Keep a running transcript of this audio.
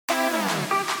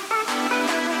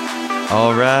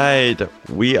All right,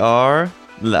 we are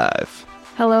live.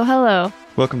 Hello, hello.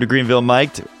 Welcome to Greenville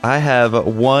Mic'd. I have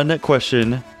one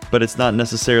question, but it's not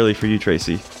necessarily for you,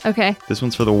 Tracy. Okay. This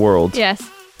one's for the world.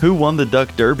 Yes. Who won the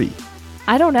Duck Derby?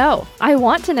 I don't know. I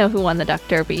want to know who won the Duck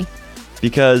Derby.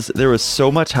 Because there was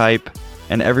so much hype,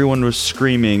 and everyone was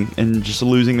screaming and just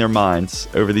losing their minds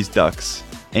over these ducks.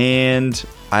 And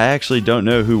I actually don't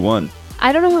know who won.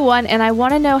 I don't know who won, and I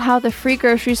want to know how the free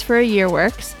groceries for a year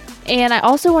works. And I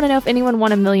also want to know if anyone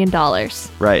won $1 million.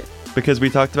 Right, because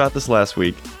we talked about this last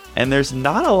week, and there's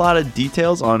not a lot of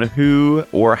details on who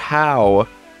or how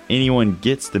anyone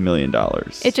gets the $1 million.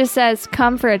 It just says,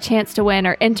 come for a chance to win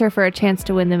or enter for a chance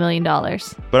to win the $1 million.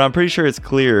 But I'm pretty sure it's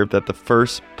clear that the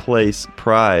first place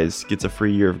prize gets a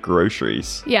free year of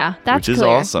groceries. Yeah, that's which is clear.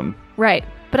 Awesome. Right,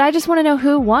 but I just want to know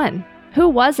who won. Who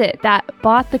was it that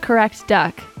bought the correct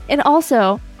duck? And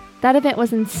also, that event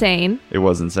was insane. It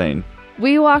was insane.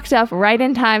 We walked up right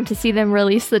in time to see them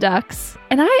release the ducks.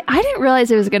 And I didn't realize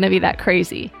it was going to be that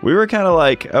crazy. We were kind of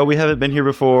like, oh, we haven't been here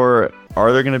before.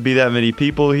 Are there going to be that many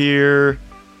people here?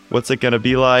 What's it going to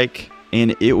be like?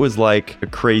 And it was like a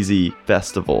crazy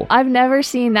festival. I've never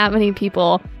seen that many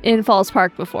people in Falls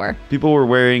Park before. People were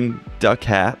wearing duck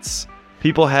hats.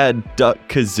 People had duck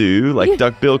kazoo, like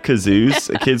duckbill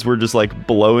kazoos. Kids were just like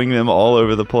blowing them all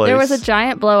over the place. There was a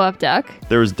giant blow-up duck.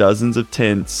 There was dozens of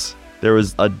tents. There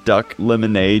was a duck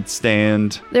lemonade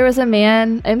stand. There was a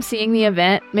man emceeing the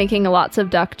event, making lots of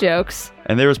duck jokes.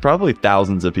 And there was probably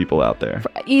thousands of people out there.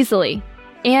 Easily.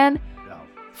 And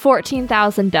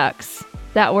 14,000 ducks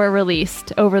that were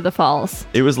released over the falls.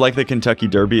 It was like the Kentucky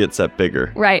Derby, except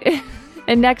bigger. Right.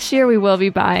 And next year we will be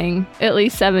buying at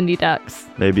least 70 ducks.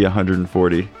 Maybe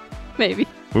 140. Maybe.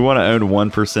 We want to own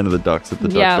 1% of the ducks at the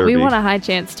Duck Derby. Yeah, we want a high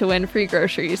chance to win free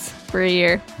groceries for a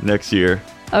year. Next year.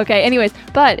 Okay, anyways,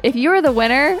 but if you're the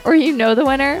winner or you know the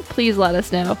winner, please let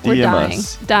us know. We're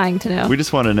dying to know. We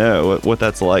just want to know what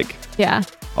that's like. Yeah.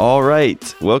 All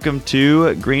right. Welcome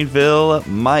to Greenville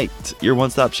Mic'd, your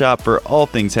one-stop shop for all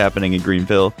things happening in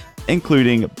Greenville,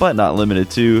 including, but not limited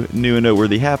to, new and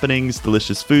noteworthy happenings,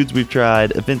 delicious foods we've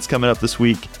tried, events coming up this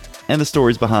week, and the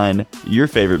stories behind your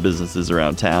favorite businesses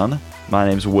around town. My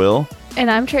name's Will.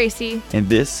 And I'm Tracy. And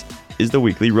this is the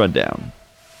Weekly Rundown.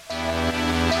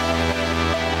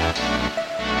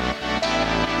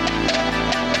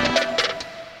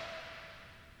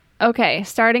 Okay,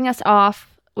 starting us off,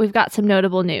 we've got some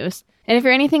notable news. And if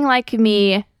you're anything like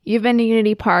me, you've been to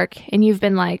Unity Park and you've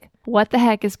been like, what the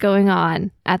heck is going on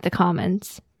at the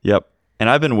Commons? Yep. And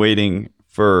I've been waiting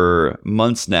for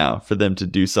months now for them to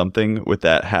do something with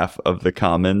that half of the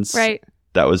Commons. Right.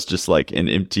 That was just like an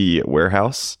empty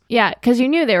warehouse. Yeah, because you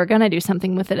knew they were going to do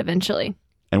something with it eventually.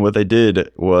 And what they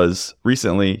did was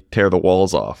recently tear the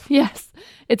walls off. Yes.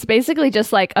 It's basically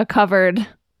just like a covered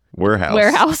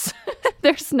warehouse.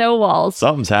 There's no walls.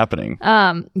 Something's happening.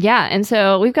 Yeah, and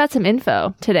so we've got some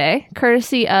info today,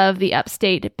 courtesy of the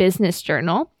Upstate Business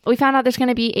Journal. We found out there's going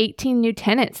to be 18 new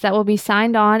tenants that will be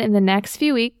signed on in the next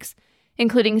few weeks,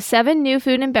 including 7 new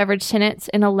food and beverage tenants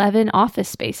and 11 office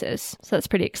spaces. So that's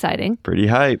pretty exciting. Pretty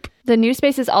hype. The new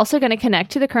space is also going to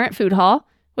connect to the current food hall,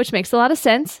 which makes a lot of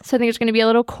sense. So I think there's going to be a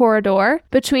little corridor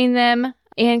between them,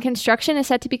 and construction is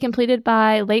set to be completed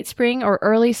by late spring or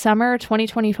early summer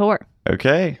 2024.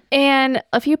 Okay. And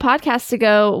a few podcasts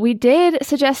ago, we did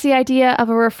suggest the idea of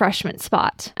a refreshment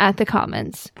spot at the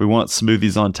Commons. We want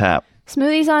smoothies on tap.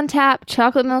 Smoothies on tap,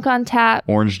 chocolate milk on tap,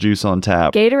 orange juice on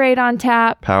tap, Gatorade on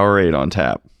tap. Powerade on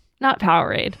tap. Not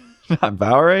Powerade. Not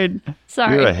Powerade?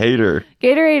 Sorry. You're a hater.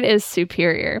 Gatorade is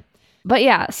superior. But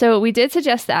yeah, so we did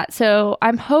suggest that. So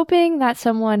I'm hoping that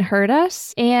someone heard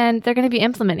us and they're going to be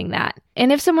implementing that.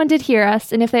 And if someone did hear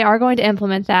us and if they are going to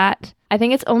implement that, I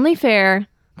think it's only fair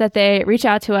that they reach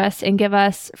out to us and give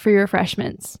us free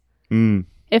refreshments.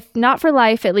 If not for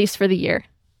life, at least for the year.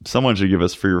 Someone should give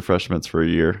us free refreshments for a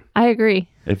year. I agree.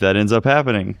 If that ends up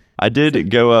happening. I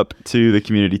did go up to the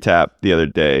community tap the other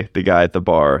day, the guy at the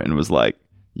bar, and was like,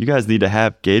 you guys need to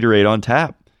have Gatorade on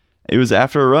tap. It was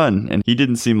after a run, and he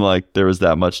didn't seem like there was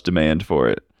that much demand for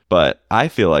it. But I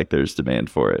feel like there's demand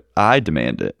for it. I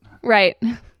demand it. Right.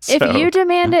 So, if you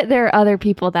demand it, there are other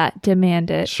people that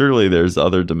demand it. Surely there's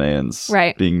other demands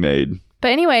being made.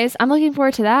 But anyways, I'm looking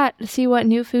forward to that, to see what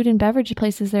new food and beverage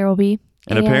places there will be.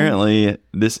 And apparently,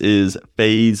 this is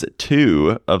phase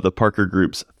 2 of the Parker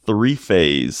Group's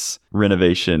 3-phase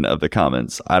renovation of the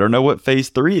Commons. I don't know what phase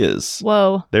 3 is.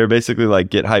 Whoa. They're basically like,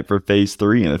 get hype for phase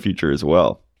 3 in the future as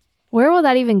well. Where will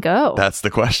that even go? That's the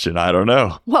question. I don't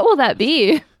know. What will that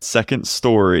be? Second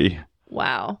story.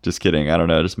 Wow. Just kidding. I don't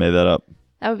know. I just made that up.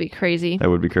 That would be crazy. That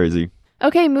would be crazy.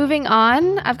 Okay, moving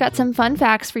on. I've got some fun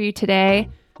facts for you today.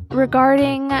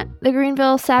 regarding the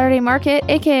Greenville Saturday Market,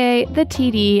 aka the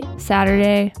TD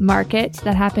Saturday Market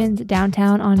that happens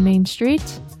downtown on Main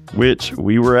Street. Which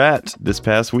we were at this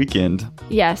past weekend.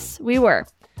 Yes, we were.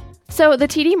 So the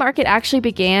TD Market actually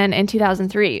began in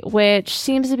 2003, which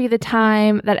seems to be the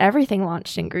time that everything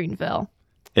launched in Greenville.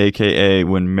 AKA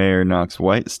when Mayor Knox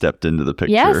White stepped into the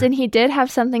picture. Yes, and he did have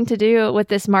something to do with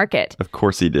this market. Of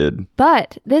course he did.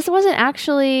 But this wasn't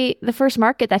actually the first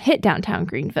market that hit downtown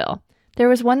Greenville. There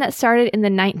was one that started in the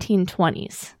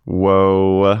 1920s.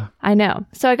 Whoa. I know.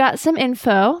 So I got some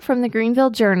info from the Greenville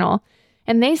Journal,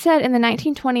 and they said in the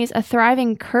 1920s, a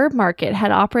thriving curb market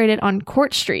had operated on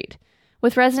Court Street,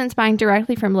 with residents buying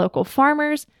directly from local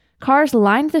farmers. Cars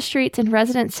lined the streets, and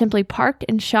residents simply parked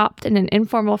and shopped in an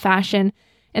informal fashion.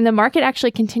 And the market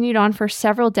actually continued on for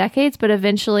several decades, but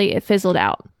eventually it fizzled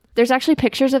out. There's actually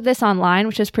pictures of this online,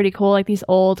 which is pretty cool, like these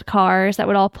old cars that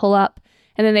would all pull up,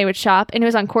 and then they would shop. And it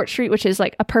was on Court Street, which is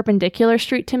like a perpendicular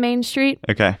street to Main Street.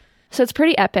 Okay. So it's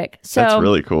pretty epic. So that's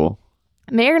really cool.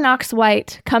 Mayor Knox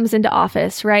White comes into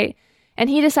office, right? And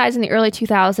he decides in the early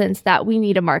 2000s that we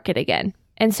need a market again.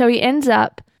 And so he ends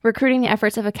up recruiting the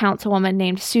efforts of a councilwoman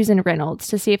named Susan Reynolds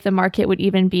to see if the market would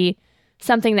even be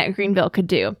something that Greenville could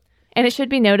do. And it should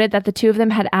be noted that the two of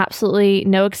them had absolutely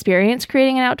no experience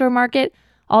creating an outdoor market.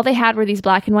 All they had were these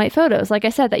black and white photos, like I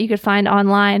said, that you could find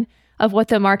online of what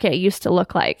the market used to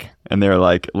look like. And they're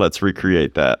like, let's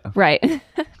recreate that. Right.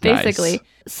 Basically. Nice.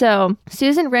 So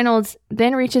Susan Reynolds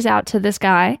then reaches out to this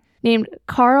guy named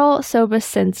Carl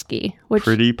Sobocinski, which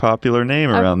pretty popular name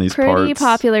around these parts. Pretty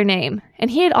popular name.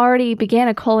 And he had already began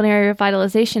a culinary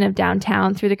revitalization of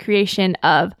downtown through the creation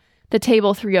of the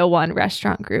Table 301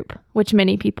 restaurant group, which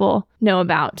many people know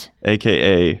about.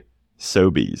 AKA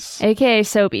Sobeys. AKA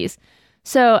Sobeys.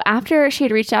 So after she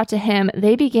had reached out to him,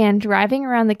 they began driving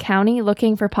around the county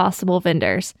looking for possible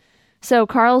vendors. So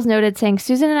Carl's noted saying,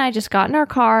 Susan and I just got in our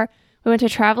car. We went to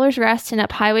Traveler's Rest and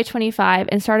up Highway 25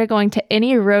 and started going to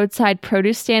any roadside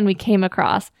produce stand we came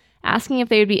across, asking if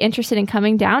they would be interested in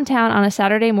coming downtown on a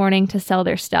Saturday morning to sell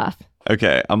their stuff.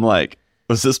 Okay, I'm like,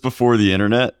 was this before the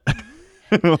internet?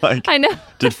 Like, I know.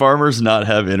 Did farmers not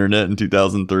have internet in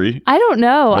 2003? I don't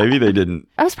know. Maybe they didn't.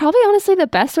 That was probably honestly the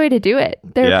best way to do it.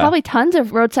 There were probably tons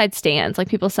of roadside stands, like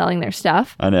people selling their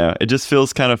stuff. I know. It just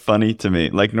feels kind of funny to me.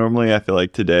 Like normally I feel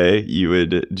like today you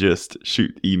would just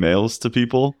shoot emails to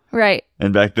people. Right.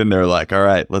 And back then they're like, all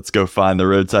right, let's go find the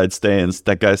roadside stands.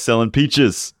 That guy's selling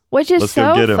peaches. Which is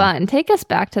so fun. Take us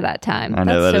back to that time. I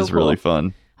know. That is really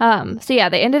fun. So yeah,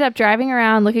 they ended up driving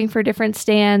around looking for different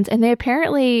stands, and they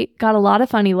apparently got a lot of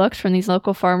funny looks from these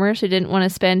local farmers who didn't want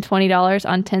to spend $20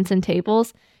 on tents and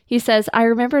tables. He says, I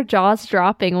remember jaws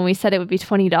dropping when we said it would be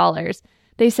 $20.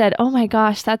 They said, oh my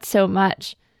gosh, that's so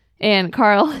much. And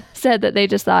Carl said that they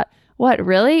just thought, what,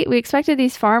 really? We expected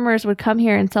these farmers would come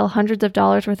here and sell hundreds of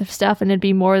dollars worth of stuff and it'd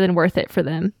be more than worth it for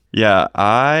them. Yeah,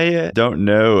 I don't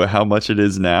know how much it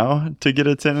is now to get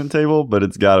a tent and table, but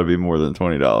it's got to be more than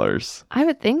 $20. I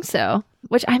would think so.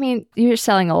 Which, I mean, you're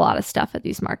selling a lot of stuff at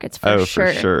these markets for sure.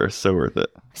 Oh, for sure. So worth it.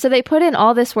 So they put in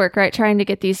all this work, right, trying to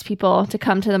get these people to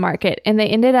come to the market. And they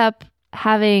ended up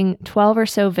having 12 or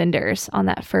so vendors on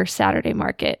that first Saturday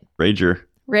market. Rager.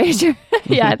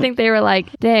 Yeah, I think they were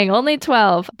like, dang, only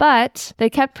 12. But they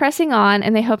kept pressing on,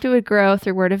 and they hoped it would grow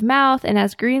through word of mouth. And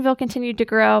as Greenville continued to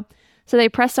grow, so they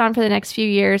pressed on for the next few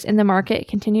years, and the market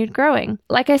continued growing.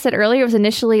 Like I said earlier, it was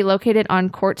initially located on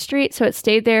Court Street, so it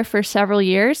stayed there for several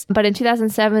years. But in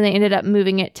 2007, they ended up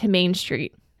moving it to Main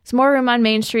Street. It's more room on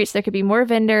Main Street, so there could be more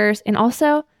vendors. And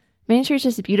also, Main Street's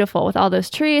just beautiful with all those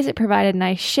trees. It provided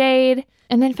nice shade.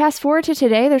 And then fast forward to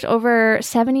today, there's over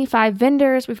 75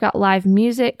 vendors. We've got live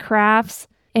music, crafts.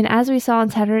 And as we saw on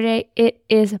Saturday, it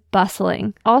is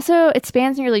bustling. Also, it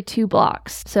spans nearly 2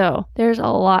 blocks. So there's a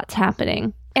lot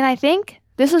happening. And I think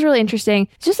this is really interesting.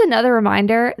 It's just another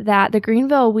reminder that the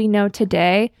Greenville we know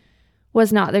today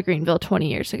was not the Greenville 20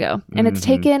 years ago. And it's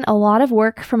taken a lot of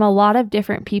work from a lot of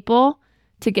different people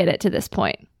to get it to this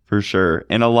point. For sure.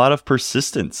 And a lot of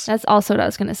persistence. That's also what I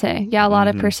was going to say. Yeah, a lot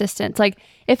of persistence. Like,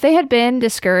 if they had been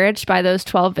discouraged by those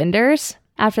 12 vendors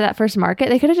after that first market,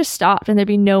 they could have just stopped and there'd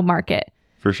be no market.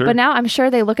 For sure. But now I'm sure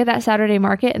they look at that Saturday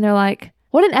market and they're like,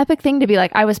 what an epic thing to be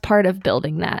like, I was part of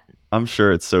building that. I'm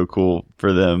sure it's so cool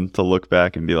for them to look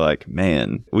back and be like,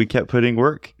 man, we kept putting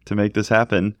work to make this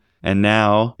happen. And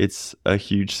now it's a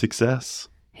huge success.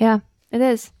 Yeah, it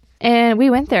is. And we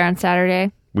went there on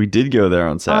Saturday. We did go there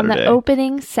on Saturday. On the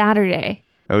opening Saturday.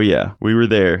 Oh, yeah. We were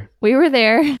there.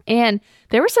 And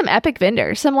there were some epic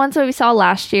vendors. Some ones that we saw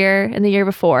last year and the year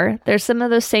before. There's some of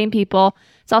those same people.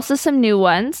 There's also some new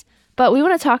ones. But we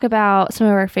want to talk about some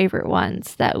of our favorite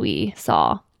ones that we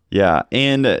saw. Yeah,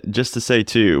 and just to say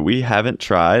too, we haven't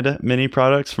tried many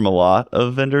products from a lot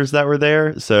of vendors that were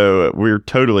there, so we're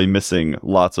totally missing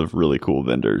lots of really cool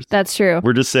vendors. That's true.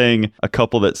 We're just saying a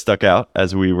couple that stuck out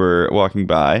as we were walking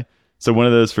by. So one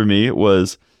of those for me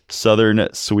was Southern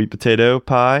sweet potato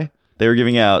pie. They were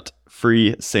giving out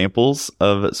free samples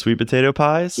of sweet potato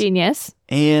pies. Genius.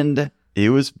 And it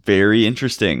was very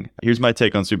interesting. Here's my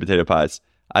take on sweet potato pies.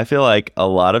 I feel like a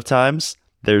lot of times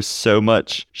there's so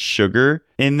much sugar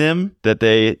in them that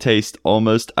they taste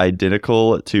almost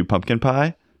identical to pumpkin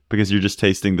pie because you're just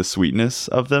tasting the sweetness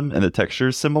of them and the texture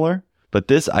is similar. But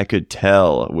this I could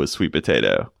tell was sweet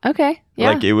potato. Okay. Yeah.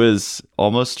 Like it was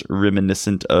almost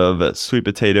reminiscent of sweet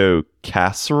potato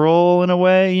casserole in a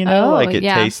way, you know? Like it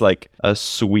tastes like a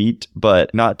sweet,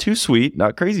 but not too sweet,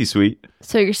 not crazy sweet.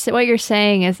 So what you're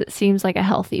saying is it seems like a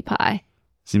healthy pie.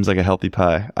 Seems like a healthy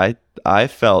pie. I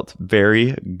felt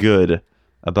very good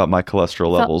about my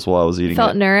cholesterol levels while I was eating it.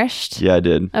 Felt nourished? Yeah, I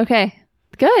did. Okay.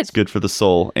 Good. It's good for the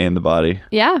soul and the body.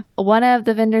 Yeah. One of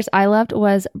the vendors I loved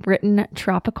was Britain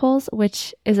Tropicals,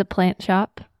 which is a plant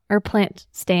shop or plant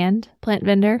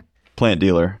vendor. Plant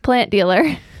dealer.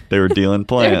 They were dealing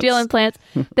plants. They were dealing plants.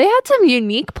 They had some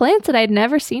unique plants that I'd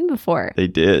never seen before. They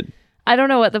did. I don't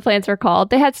know what the plants were called.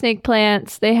 They had snake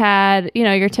plants. They had,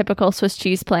 your typical Swiss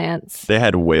cheese plants. They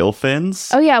had whale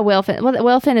fins. Oh, yeah, whale fin. Well,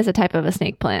 whale fin is a type of a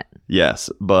snake plant. Yes,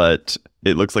 but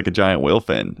it looks like a giant whale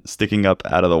fin sticking up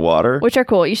out of the water. Which are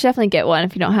cool. You should definitely get one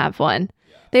if you don't have one.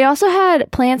 They also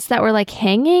had plants that were like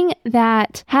hanging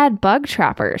that had bug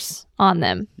trappers on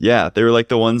them. Yeah, they were like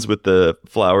the ones with the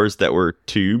flowers that were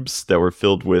tubes that were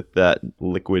filled with that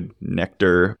liquid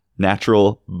nectar.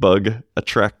 Natural bug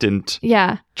attractant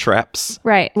traps.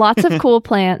 Right. Lots of cool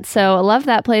plants. So I love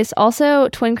that place. Also,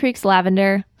 Twin Creeks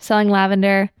Lavender, selling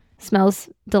lavender. Smells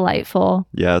delightful.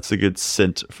 Yeah, it's a good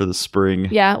scent for the spring.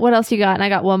 Yeah. What else you got? And I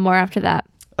got one more after that.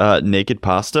 Naked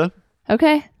pasta.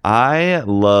 Okay. I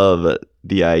love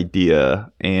the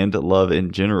idea and love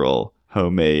in general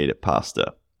homemade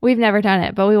pasta. We've never done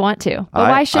it, but we want to. But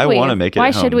why should we? I want to make it Why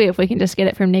at home. should we if we can just get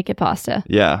it from Naked Pasta?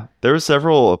 Yeah. There were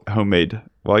several homemade.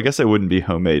 Well, I guess it wouldn't be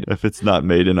homemade if it's not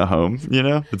made in a home,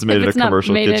 It's made in a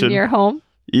commercial kitchen. It's not made in your home.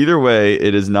 Either way,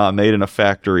 it is not made in a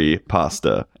factory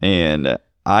pasta. And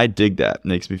I dig that. It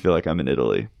makes me feel like I'm in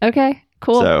Italy. Okay,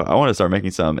 cool. So I want to start making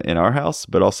some in our house,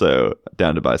 but also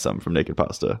down to buy some from Naked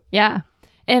Pasta. Yeah.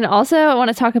 And also, I want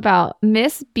to talk about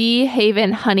Miss B.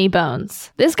 Haven Honey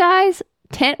Bones. This guy's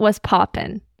tent was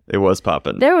popping. It was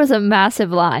popping. There was a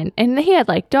massive line. And he had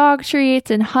like dog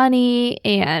treats and honey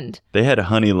and... They had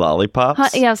honey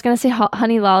lollipops? I was going to say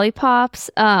honey lollipops.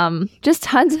 Just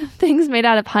tons of things made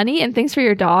out of honey and things for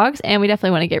your dogs. And we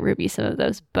definitely want to get Ruby some of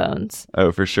those bones.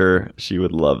 Oh, for sure. She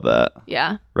would love that.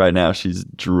 Yeah. Right now, she's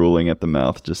drooling at the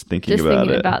mouth just thinking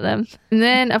about them. And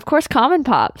then, of course, Common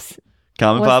Pops.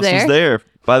 Common Pops was there.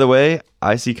 By the way,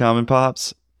 I see Common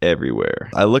Pops everywhere.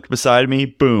 I looked beside me,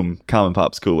 boom, Common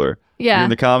Pops cooler. Yeah. You're in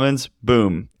the Commons,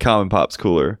 boom, Common Pops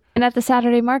cooler. And at the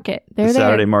Saturday market.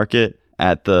 Saturday market,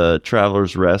 at the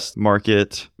Travelers Rest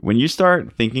market. When you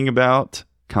start thinking about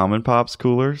Common Pops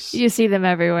coolers, you see them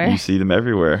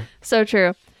everywhere. So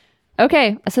true.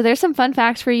 Okay, so there's some fun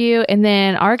facts for you. And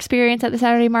then our experience at the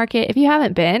Saturday market. If you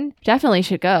haven't been, definitely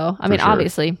should go. I mean,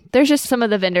 obviously, there's just some of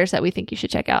the vendors that we think you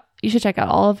should check out. You should check out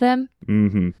all of them.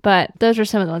 Mm-hmm. But those are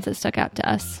some of the ones that stuck out to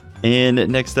us. And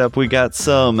next up, we got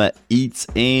some eats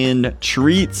and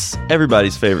treats.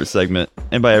 Everybody's favorite segment.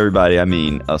 And by everybody, I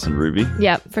mean us and Ruby.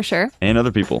 Yep, for sure. And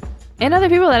other people. And other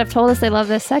people that have told us they love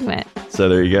this segment. So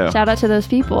there you go. Shout out to those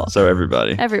people. So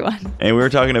everybody. Everyone. And we were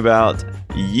talking about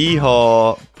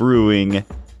Yee-Haw Brewing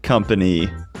Company.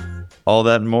 All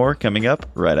that and more coming up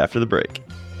right after the break.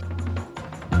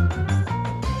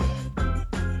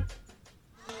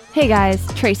 Hey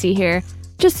guys, Tracy here.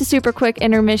 Just a super quick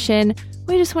intermission.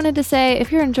 We just wanted to say,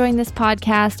 if you're enjoying this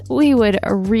podcast, we would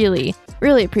really,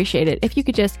 really appreciate it if you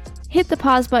could just hit the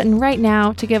pause button right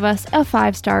now to give us a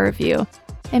 5-star review.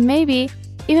 And maybe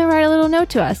even write a little note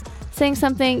to us saying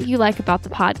something you like about the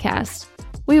podcast.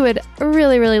 We would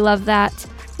really, really love that.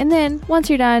 And then once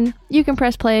you're done, you can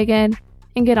press play again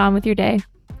and get on with your day.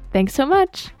 Thanks so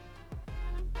much.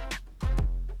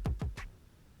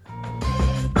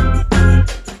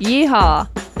 Yee-Haw.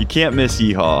 You can't miss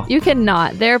Yee-Haw. You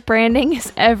cannot. Their branding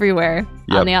is everywhere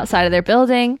on the outside of their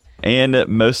building. And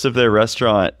most of their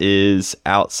restaurant is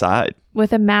outside.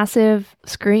 With a massive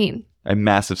screen. A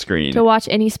massive screen. To watch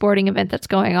any sporting event that's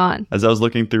going on. As I was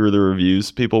looking through the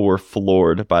reviews, people were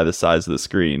floored by the size of the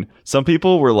screen. Some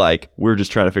people were like, we're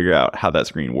just trying to figure out how that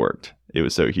screen worked. It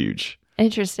was so huge.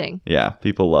 Interesting. Yeah,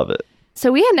 people love it.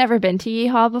 So we had never been to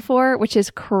Yee-Haw before, which is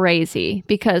crazy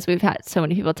because we've had so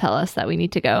many people tell us that we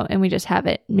need to go and we just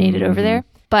haven't made it over there.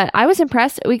 But I was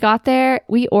impressed. We got there,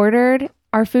 we ordered,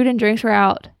 our food and drinks were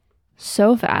out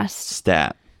so fast.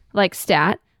 Stat.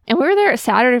 And we were there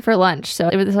Saturday for lunch, so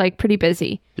it was like pretty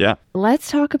busy. Yeah. Let's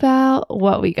talk about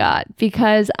what we got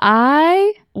because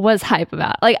I was hype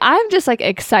about. Like, I'm just like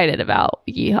excited about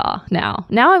Yee-Haw now.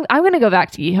 Now I'm going to go back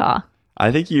to Yee-Haw.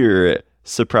 I think you're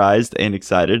surprised and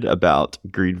excited about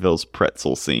Greenville's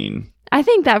pretzel scene. I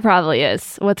think that probably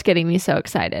is what's getting me so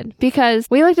excited because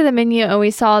we looked at the menu and we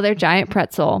saw their giant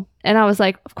pretzel. And I was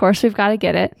like, of course, we've got to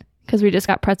get it because we just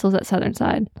got pretzels at Southern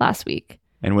Side last week.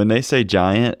 And when they say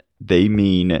giant, they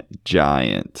mean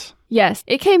giant. Yes,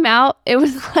 it came out. It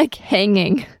was like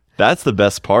hanging. That's the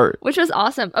best part. Which was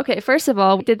awesome. Okay, first of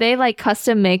all, did they like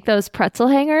custom make those pretzel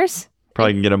hangers?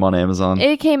 Probably can get them on Amazon.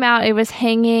 It came out. It was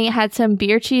hanging. It had some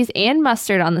beer cheese and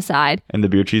mustard on the side. And the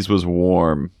beer cheese was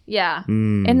warm. Yeah.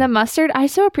 And the mustard, I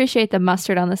so appreciate the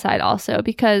mustard on the side also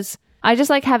because I just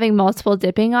like having multiple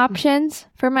dipping options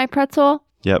for my pretzel.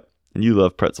 Yep. And you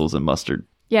love pretzels and mustard.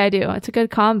 Yeah, I do. It's a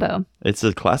good combo. It's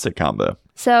a classic combo.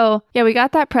 So, yeah, we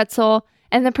got that pretzel,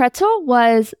 and the pretzel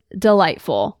was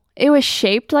delightful. It was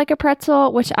shaped like a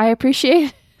pretzel, which I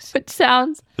appreciate, which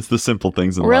sounds It's the simple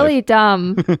things in really life.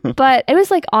 dumb, but it was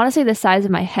like honestly the size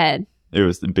of my head. It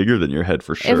was bigger than your head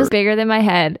for sure. It was bigger than my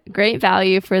head. Great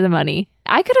value for the money.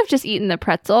 I could have just eaten the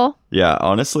pretzel. Yeah,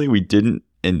 honestly, we didn't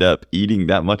end up eating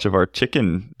that much of our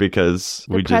chicken because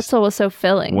The pretzel was so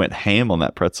filling. Went ham on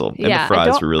that pretzel. And Yeah, the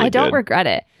fries were really good. I don't regret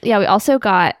it. Yeah, we also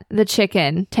got the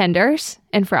chicken tenders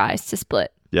and fries to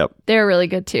split. Yep. They were really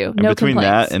good too. And No between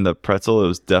complaints. that and the pretzel, it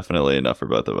was definitely enough for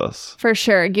both of us. For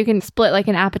sure. You can split like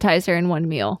an appetizer in one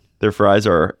meal. Their fries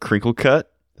are crinkle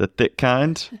cut, the thick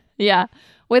kind. Yeah.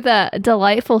 With a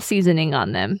delightful seasoning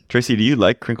on them. Tracy, do you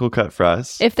like crinkle cut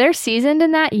fries? If they're seasoned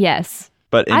in that, yes.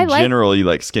 But in general, you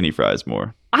like skinny fries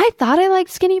more. I thought I liked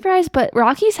skinny fries, but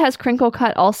Rocky's has crinkle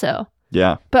cut also.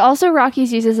 Yeah. But also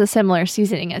Rocky's uses a similar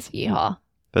seasoning as Yee-Haw.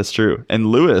 That's true. And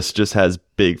Lewis just has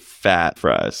big fat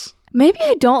fries. Maybe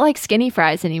I don't like skinny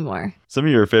fries anymore. Some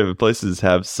of your favorite places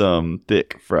have some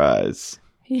thick fries.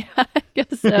 Yeah, I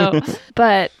guess so.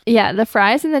 But yeah, the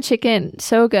fries and the chicken,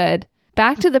 so good.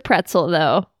 Back to the pretzel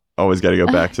though. Always got to go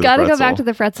back to the pretzel. Gotta go back to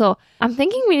the pretzel. I'm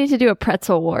thinking we need to do a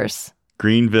pretzel wars.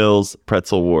 Greenville's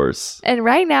Pretzel Wars. And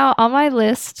right now on my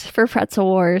list for pretzel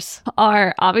wars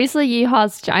are obviously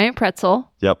Yee-Haw's giant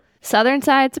pretzel. Yep. Southern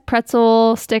Side's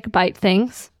pretzel stick bite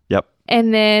things. Yep.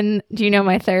 And then, do you know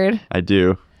my third? I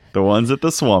do. The ones at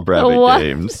the Swamp Rabbit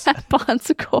games. At Bon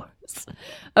Secours.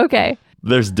 Okay.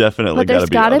 There's definitely But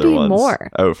there's got to be other ones. more.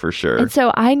 Oh, for sure. And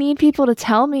so I need people to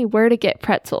tell me where to get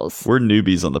pretzels. We're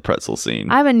newbies on the pretzel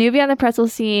scene. I'm a newbie on the pretzel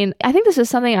scene. I think this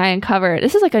is something I uncovered.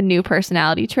 This is like a new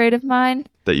personality trait of mine.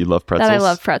 That you love pretzels? That I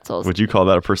love pretzels. Would you call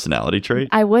that a personality trait?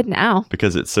 I would now.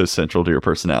 Because it's so central to your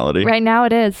personality? Right now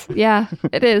it is. Yeah,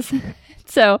 it is.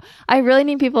 So I really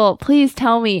need people, please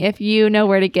tell me if you know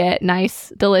where to get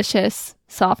nice, delicious,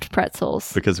 soft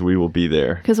pretzels. Because we will be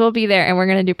there. Because we'll be there and we're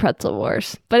going to do pretzel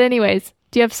wars. But anyways,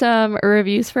 do you have some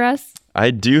reviews for us?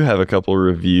 I do have a couple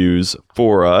reviews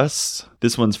for us.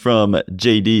 This one's from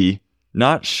JD.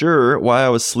 Not sure why I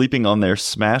was sleeping on their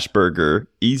smash burger.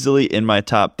 Easily in my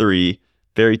top 3.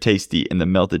 Very tasty. And the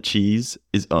melted cheese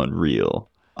is unreal.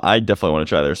 I definitely want to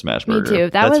try their smash burger. Me too.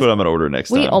 That's what I'm going to order next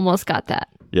time. We almost got that.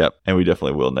 Yep. And we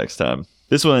definitely will next time.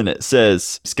 This one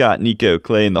says, Scott, Nico,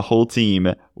 Clay, and the whole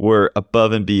team were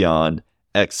above and beyond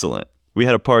excellent. We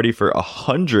had a party for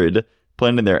 100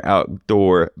 planned in their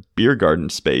outdoor beer garden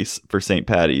space for St.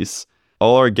 Patty's.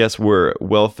 All our guests were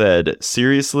well fed.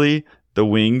 Seriously, the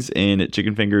wings and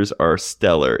chicken fingers are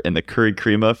stellar, and the curry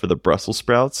crema for the Brussels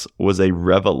sprouts was a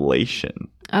revelation.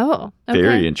 Oh, okay.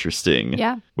 Very interesting.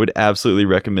 Yeah. Would absolutely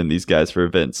recommend these guys for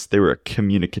events. They were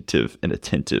communicative and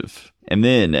attentive. And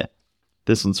then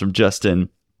this one's from Justin.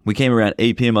 We came around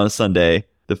 8 p.m. on a Sunday.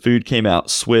 The food came out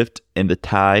swift, and the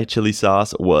Thai chili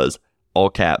sauce was, all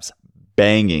caps,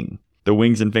 banging. The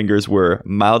wings and fingers were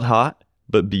mild hot,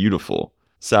 but beautiful.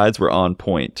 Sides were on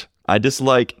point. I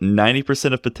dislike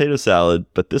 90% of potato salad,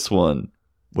 but this one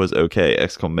was okay!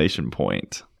 Exclamation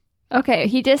point. Okay,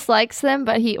 he dislikes them,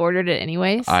 but he ordered it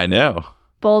anyways. I know.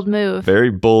 Bold move. Very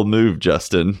bold move,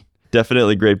 Justin.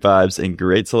 Definitely great vibes and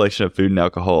great selection of food and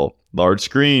alcohol. Large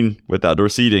screen with outdoor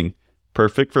seating.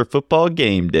 Perfect for football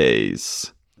game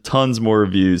days. Tons more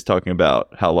reviews talking about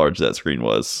how large that screen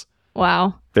was.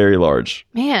 Wow. Very large.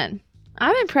 Man,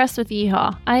 I'm impressed with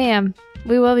Yee-Haw. I am.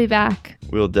 We will be back.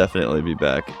 We'll definitely be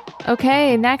back.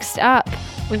 Okay, next up,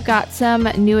 we've got some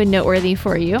new and noteworthy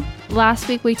for you. Last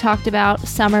week we talked about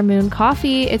Summer Moon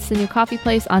Coffee. It's the new coffee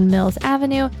place on Mills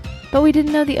Avenue, but we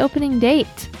didn't know the opening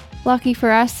date. Lucky for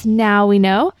us, now we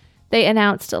know. They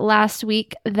announced last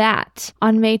week that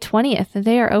on May 20th,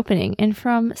 they are opening, and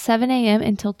from 7 a.m.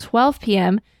 until 12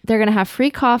 p.m., they're going to have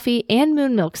free coffee and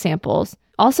moon milk samples,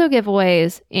 also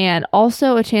giveaways, and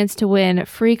also a chance to win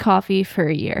free coffee for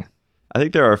a year. I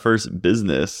think they're our first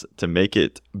business to make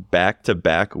it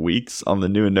back-to-back weeks on the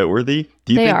New and Noteworthy.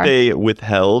 Do you think they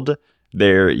withheld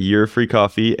their year free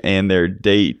coffee and their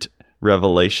date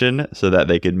revelation so that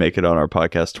they could make it on our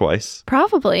podcast twice?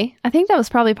 Probably. I think that was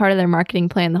probably part of their marketing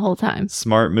plan the whole time.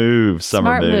 Smart move,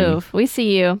 Summer Moon. Smart move. We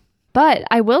see you. But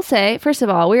I will say, first of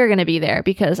all, we are going to be there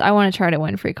because I want to try to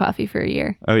win free coffee for a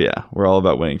year. Oh, yeah. We're all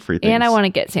about winning free things. And I want to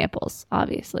get samples,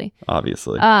 obviously.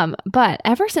 Obviously. But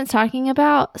ever since talking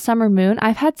about Summer Moon,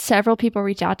 I've had several people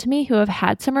reach out to me who have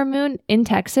had Summer Moon in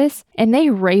Texas, and they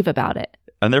rave about it.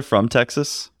 And they're from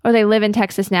Texas? Or they live in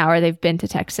Texas now, or they've been to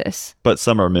Texas. But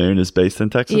Summer Moon is based in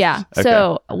Texas? Yeah. Okay.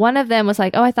 So one of them was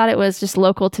like, oh, I thought it was just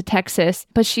local to Texas.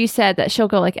 But she said that she'll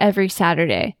go like every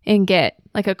Saturday and get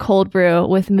like a cold brew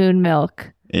with moon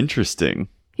milk. Interesting.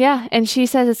 Yeah. And she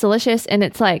says it's delicious and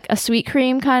it's like a sweet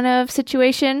cream kind of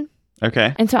situation.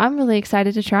 Okay. And so I'm really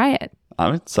excited to try it.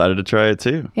 I'm excited to try it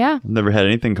too. Yeah. I've never had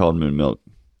anything called moon milk.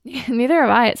 Neither have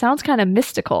I. It sounds kind of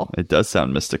mystical. It does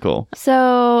sound mystical.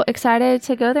 So excited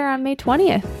to go there on May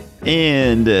 20th.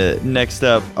 And next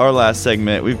up, our last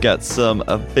segment, we've got some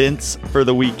events for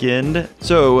the weekend.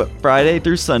 So Friday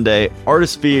through Sunday,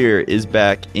 Artisphere is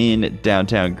back in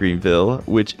downtown Greenville,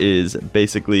 which is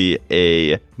basically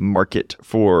a market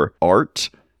for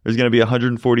art. There's going to be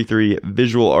 143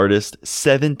 visual artists,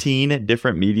 17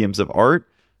 different mediums of art.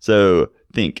 So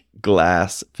think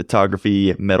glass,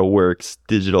 photography, metalworks,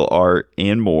 digital art,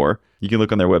 and more. You can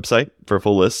look on their website for a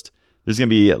full list. There's going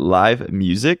to be live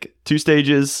music, 2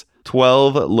 stages,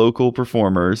 12 local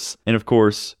performers, and of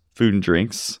course, food and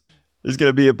drinks. There's going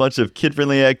to be a bunch of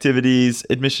kid-friendly activities.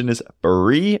 Admission is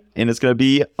free, and it's going to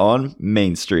be on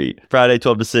Main Street. Friday,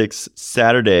 12 to 6,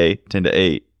 Saturday, 10 to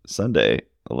 8, Sunday,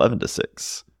 11 to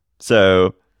 6.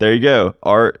 So there you go.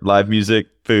 Art, live music,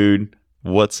 food.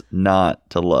 What's not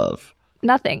to love?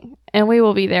 Nothing. And we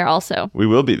will be there also. We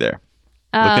will be there.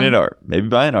 Looking at art. Maybe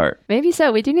buying art. Maybe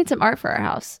so. We do need some art for our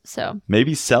house. So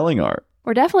maybe selling art.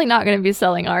 We're definitely not going to be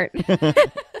selling art.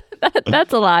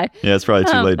 That's a lie. Yeah, it's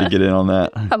probably too late to get in on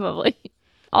that. Probably.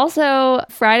 Also,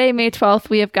 Friday, May 12th,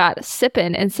 we have got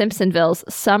Sippin' in Simpsonville's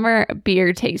summer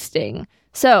beer tasting.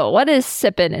 So what is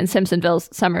Sippin' in Simpsonville's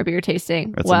summer beer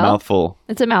tasting? That's a mouthful.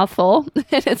 It's a mouthful.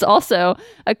 And it's also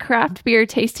a craft beer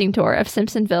tasting tour of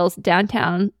Simpsonville's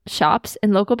downtown shops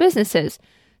and local businesses.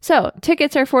 So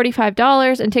tickets are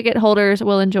 $45 and ticket holders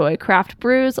will enjoy craft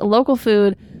brews, local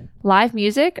food, live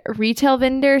music, retail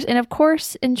vendors, and of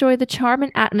course, enjoy the charm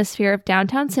and atmosphere of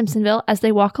downtown Simpsonville as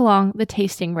they walk along the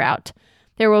tasting route.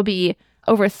 There will be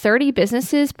over 30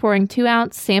 businesses pouring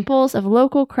 2-ounce samples of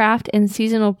local craft and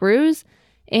seasonal brews.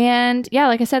 And yeah,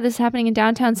 like I said, this is happening in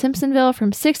downtown Simpsonville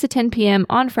from 6 to 10 p.m.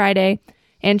 on Friday.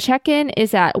 And check-in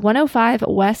is at 105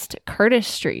 West Curtis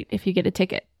Street if you get a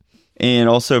ticket. And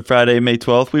also Friday, May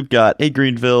 12th, we've got a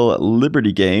Greenville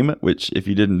Liberty game, which, if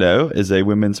you didn't know, is a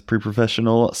women's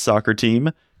pre-professional soccer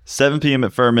team. 7 p.m.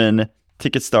 at Furman.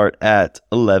 Tickets start at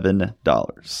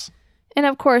 $11. And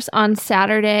of course, on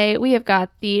Saturday, we have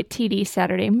got the TD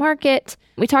Saturday Market.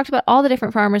 We talked about all the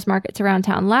different farmers markets around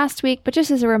town last week, but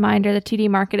just as a reminder, the TD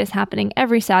Market is happening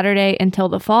every Saturday until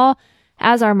the fall,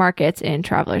 as are markets in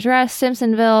Travelers Rest,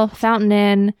 Simpsonville, Fountain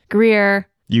Inn, Greer.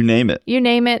 You name it. You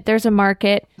name it. There's a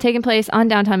market taking place on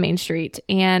downtown Main Street,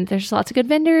 and there's lots of good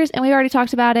vendors, and we already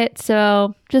talked about it,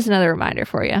 so just another reminder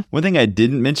for you. One thing I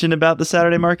didn't mention about the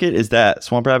Saturday Market is that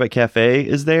Swamp Rabbit Cafe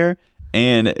is there.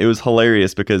 And it was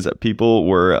hilarious because people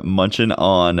were munching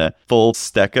on full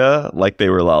stecca like they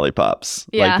were lollipops.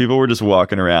 Yeah. Like people were just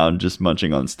walking around just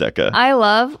munching on stecca. I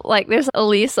love, like, there's at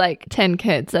least like 10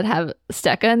 kids that have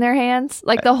stecca in their hands.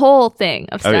 Like the whole thing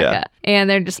of stecca. Yeah. And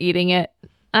they're just eating it.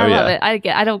 I love it.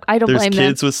 I don't blame them. There's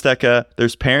kids with stecca.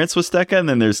 There's parents with stecca. And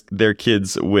then there's their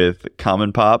kids with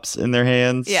common pops in their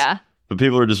hands. Yeah. But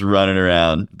people are just running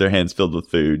around, their hands filled with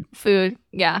food. Food.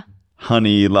 Yeah.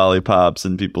 Honey lollipops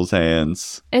in people's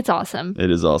hands. It's awesome. It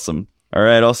is awesome. All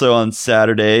right. Also on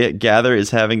Saturday, Gather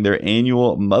is having their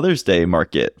annual Mother's Day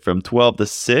market from 12 to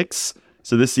 6.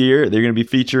 So this year, they're going to be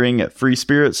featuring Free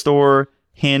Spirit Store,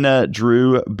 Hannah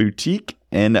Drew Boutique,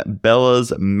 and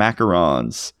Bella's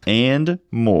Macarons, and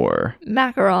more.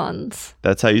 Macarons.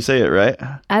 That's how you say it, right?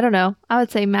 I don't know. I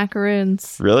would say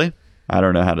macaroons. Really? I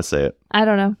don't know how to say it. I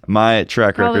don't know. My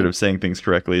track record of saying things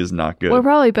correctly is not good. We're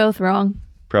probably both wrong.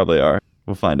 Probably are.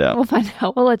 We'll find out. We'll find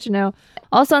out. We'll let you know.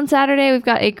 Also on Saturday, we've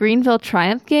got a Greenville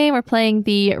Triumph game. We're playing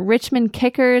the Richmond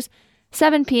Kickers,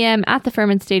 7 p.m. at the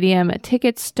Furman Stadium.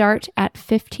 Tickets start at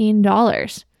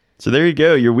 $15. So there you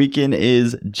go. Your weekend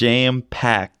is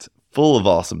jam-packed, full of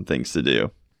awesome things to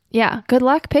do. Yeah, good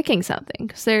luck picking something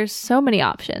because there's so many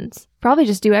options. Probably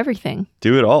just do everything.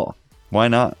 Do it all. Why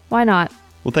not? Why not?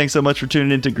 Well, thanks so much for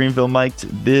tuning into Greenville Mic'd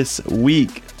this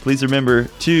week. Please remember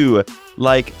to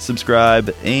like,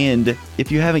 subscribe, and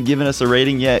if you haven't given us a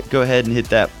rating yet, go ahead and hit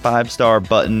that 5-star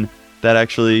button. That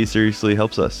actually seriously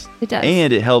helps us. It does.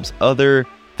 And it helps other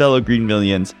fellow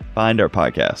Greenvillians find our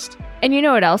podcast. And you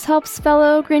know what else helps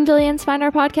fellow Greenvillians find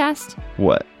our podcast?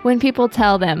 What? When people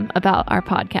tell them about our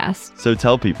podcast. So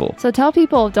tell people. So tell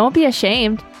people, don't be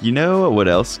ashamed. You know what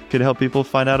else could help people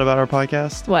find out about our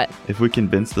podcast? What? If we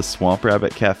convince the Swamp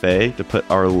Rabbit Cafe to put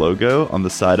our logo on the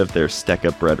side of their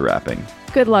Stecca bread wrapping.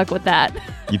 Good luck with that.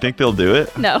 You think they'll do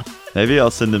it? No. Maybe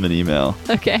I'll send them an email.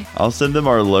 Okay. I'll send them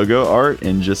our logo art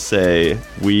and just say,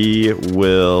 we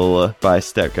will buy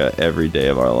Stecca every day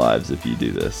of our lives if you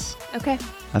do this. Okay.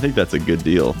 I think that's a good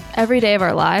deal. Every day of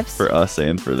our lives. For us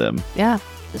and for them. Yeah.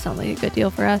 This sounds like a good deal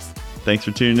for us. Thanks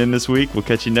for tuning in this week. We'll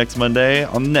catch you next Monday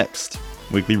on the next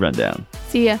Weekly Rundown.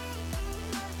 See ya.